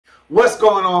What's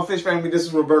going on, fish family? This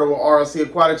is Roberto with RLC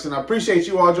Aquatics, and I appreciate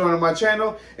you all joining my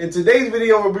channel. In today's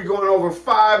video, we'll be going over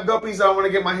 5 guppies I want to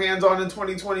get my hands on in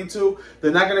 2022.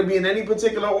 They're not going to be in any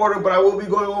particular order, but I will be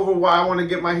going over why I want to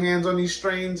get my hands on these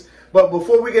strains. But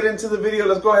before we get into the video,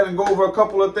 let's go ahead and go over a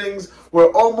couple of things. We're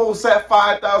almost at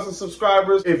 5,000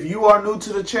 subscribers. If you are new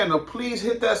to the channel, please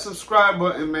hit that subscribe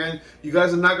button, man. You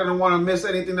guys are not going to want to miss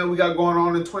anything that we got going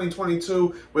on in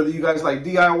 2022. Whether you guys like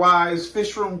DIYs,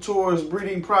 fish room tours,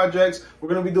 breeding projects, we're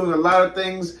going to be doing a lot of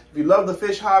things. If you love the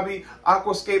fish hobby,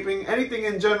 aquascaping, anything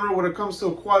in general when it comes to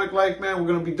aquatic life, man, we're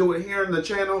going to be doing it here in the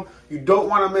channel. You don't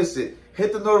want to miss it.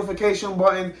 Hit the notification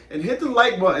button and hit the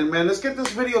like button, man. Let's get this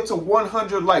video to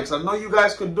 100 likes. I know you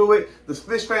guys could do it. The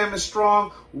fish fam is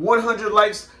strong. 100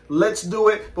 likes. Let's do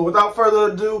it. But without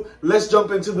further ado, let's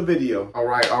jump into the video. All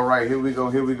right. Here we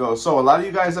go. So a lot of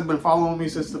you guys have been following me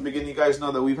since the beginning. You guys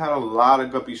know that we've had a lot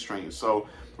of guppy strains. So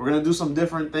we're going to do some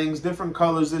different things, different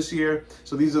colors this year.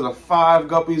 So these are the 5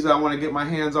 guppies that I want to get my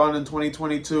hands on in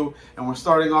 2022. And we're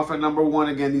starting off at number 1.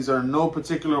 Again, these are in no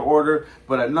particular order.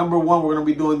 But at number 1, we're going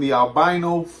to be doing the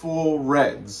albino full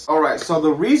reds. All right, so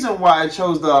the reason why I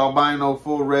chose the albino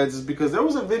full reds is because there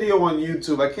was a video on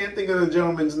YouTube. I can't think of the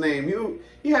gentleman's name.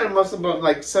 Must have been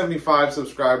like 75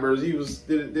 subscribers. He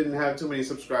didn't have too many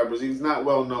subscribers. He's not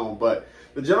well known. But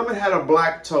the gentleman had a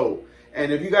black toad.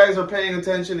 And if you guys are paying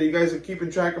attention and you guys are keeping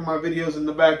track of my videos in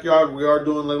the backyard, we are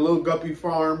doing a little guppy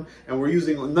farm and we're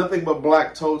using nothing but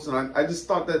black toads. And I just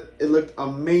thought that it looked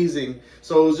amazing.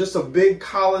 So it was just a big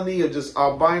colony of just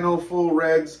albino full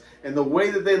reds. And the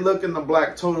way that they look in the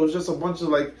black toad, it was just a bunch of,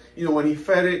 like, you know, when he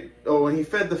fed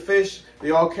the fish,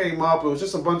 they all came up. It was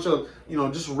just a bunch of, you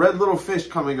know, just red little fish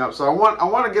coming up. So I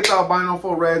want to get the albino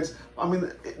full reds. I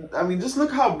mean, just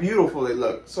look how beautiful they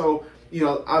look. So, you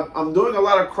know, I'm doing a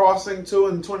lot of crossing too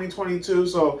in 2022,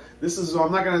 so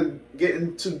I'm not going to get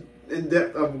into in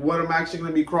depth of what I'm actually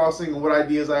going to be crossing and what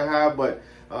ideas I have, but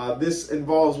this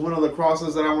involves one of the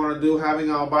crosses that I want to do, having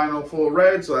albino full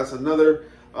red, so that's another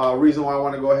reason why I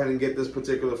want to go ahead and get this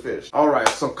particular fish. All right,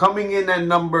 so coming in at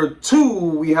number 2,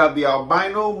 we have the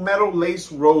albino metal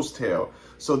lace rosetail.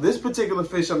 So this particular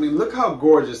fish, I mean, look how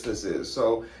gorgeous this is.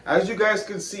 So as you guys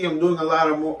can see, I'm doing a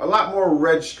lot more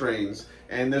red strains.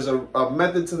 And there's a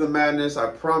method to the madness. I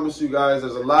promise you guys,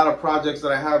 there's a lot of projects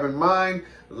that I have in mind,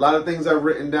 a lot of things I've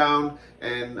written down,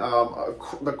 and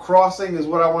the crossing is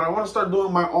what I want. I want to start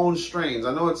doing my own strains.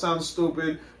 I know it sounds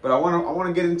stupid, but I want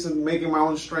to get into making my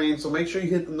own strains. So make sure you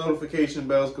hit the notification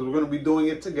bells because we're going to be doing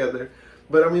it together.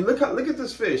 But I mean, look at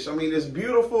this fish. I mean, it's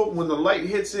beautiful. When the light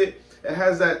hits it, it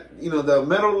has that, you know, the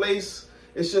metal lace.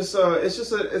 It's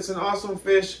an awesome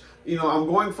fish. You know, I'm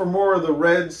going for more of the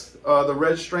reds, the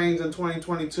red strains in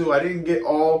 2022. I didn't get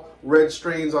all red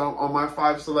strains on my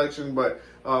 5 selection, but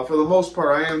for the most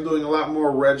part, I am doing a lot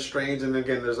more red strains. And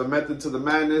again, there's a method to the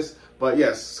madness. But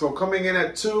yes, so coming in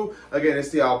at 2, again, it's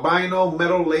the albino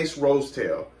metal lace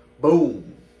rosetail.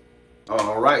 Boom.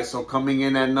 All right, so coming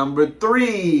in at number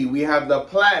 3, we have the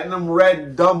platinum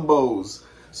red dumbos.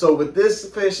 So with this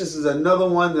fish, this is another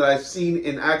one that I've seen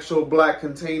in actual black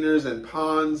containers and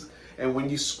ponds. And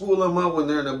when you school them up, when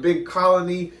they're in a big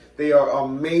colony, they are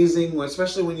amazing,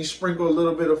 especially when you sprinkle a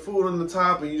little bit of food on the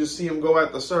top and you just see them go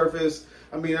at the surface.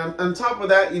 I mean, on top of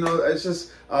that, you know, it's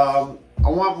just, I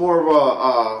want more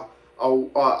of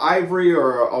a ivory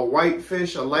or a white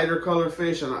fish, a lighter color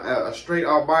fish, and a straight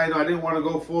albino. I didn't want to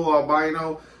go full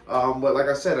albino. But like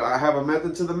I said, I have a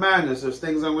method to the madness. There's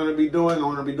things I'm going to be doing. I'm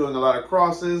going to be doing a lot of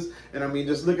crosses. And I mean,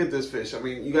 just look at this fish. I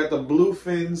mean, you got the blue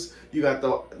fins, you got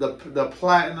the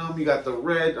platinum, you got the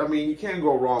red. I mean, you can't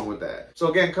go wrong with that. So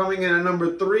again, coming in at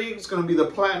number 3, it's going to be the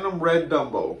platinum red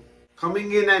dumbo.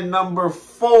 Coming in at number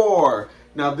 4.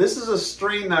 Now, this is a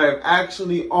strain that I've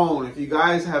actually owned. If you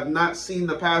guys have not seen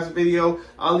the past video,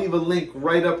 I'll leave a link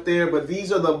right up there. But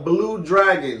these are the blue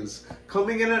dragons.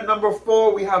 Coming in at number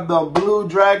 4, we have the blue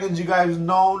dragons. You guys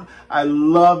know I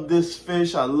love this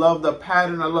fish. I love the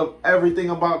pattern. I love everything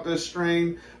about this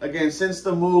strain. Again, since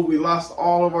the move, we lost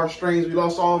all of our strains. We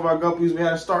lost all of our guppies. We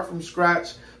had to start from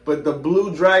scratch. But the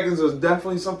blue dragons is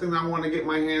definitely something that I want to get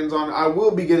my hands on. I will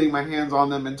be getting my hands on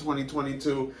them in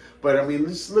 2022. But I mean,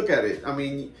 just look at it. I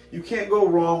mean, you can't go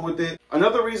wrong with it.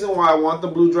 Another reason why I want the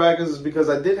blue dragons is because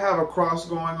I did have a cross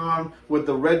going on with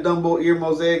the red Dumbo ear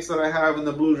mosaics that I have and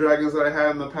the blue dragons that I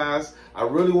had in the past. I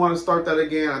really want to start that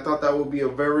again. I thought that would be a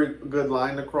very good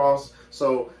line to cross.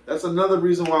 So that's another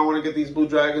reason why I want to get these blue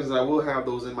dragons, and I will have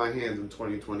those in my hands in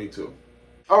 2022.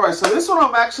 All right, so this one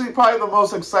I'm actually probably the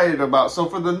most excited about. So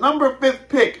for the number 5th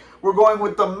pick, we're going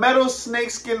with the metal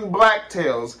snakeskin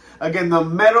blacktails. Again, the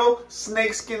metal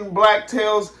snakeskin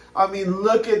blacktails. I mean,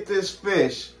 look at this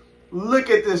fish. look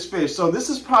at this fish. So this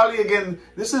is probably, again,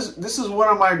 this is one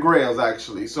of my grails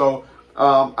actually. So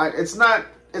it's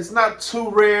not too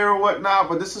rare or whatnot,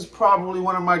 but this is probably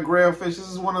one of my grail fish. This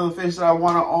is one of the fish that I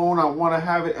want to own. I want to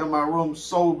have it in my room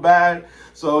so bad.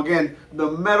 So again,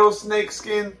 the metal snake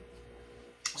skin,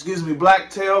 excuse me,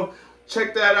 blacktail.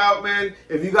 Check that out, man.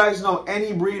 If you guys know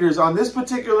any breeders on this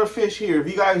particular fish here, if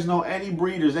you guys know any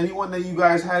breeders, anyone that you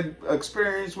guys had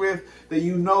experience with, that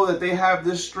you know that they have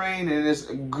this strain and it's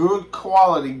good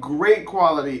quality, great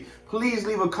quality, please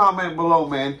leave a comment below,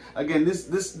 man. Again,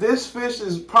 this fish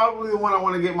is probably the one I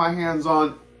want to get my hands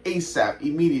on ASAP,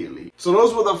 immediately. So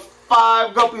those were the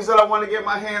 5 guppies that I want to get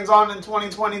my hands on in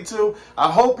 2022. I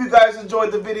hope you guys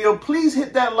enjoyed the video. Please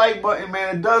hit that like button,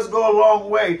 man. It does go a long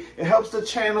way. It helps the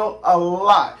channel a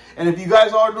lot. And if you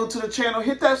guys are new to the channel,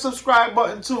 hit that subscribe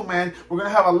button too, man. We're going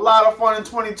to have a lot of fun in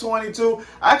 2022.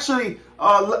 Actually,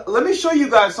 let me show you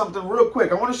guys something real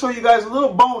quick. I want to show you guys a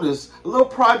little bonus, a little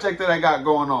project that I got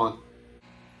going on.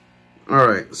 All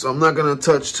right, so I'm not going to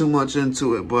touch too much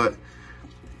into it, but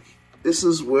this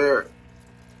is where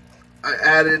I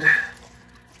added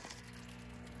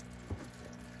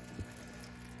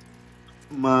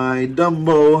my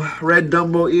Dumbo, red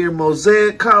Dumbo ear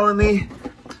mosaic colony.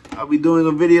 I'll be doing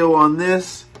a video on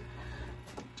this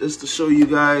just to show you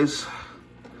guys.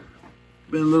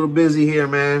 Been a little busy here,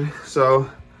 man. So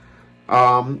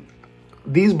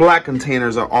these black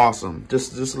containers are awesome.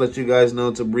 Just to let you guys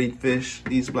know, to breed fish,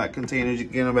 these black containers, you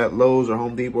can get them at Lowe's or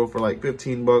Home Depot for like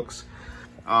 15 bucks.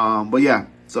 But yeah,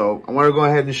 so I want to go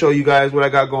ahead and show you guys what I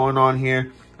got going on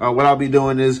here. What I'll be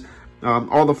doing is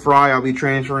all the fry I'll be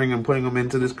transferring and putting them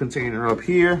into this container up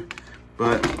here.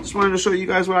 But just wanted to show you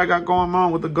guys what I got going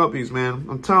on with the guppies, man.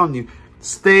 I'm telling you,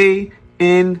 stay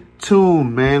in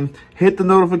tune, man. Hit the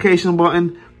notification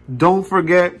button. Don't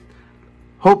forget.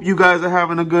 Hope you guys are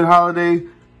having a good holiday.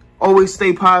 Always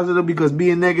stay positive, because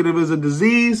being negative is a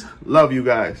disease. Love you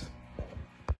guys.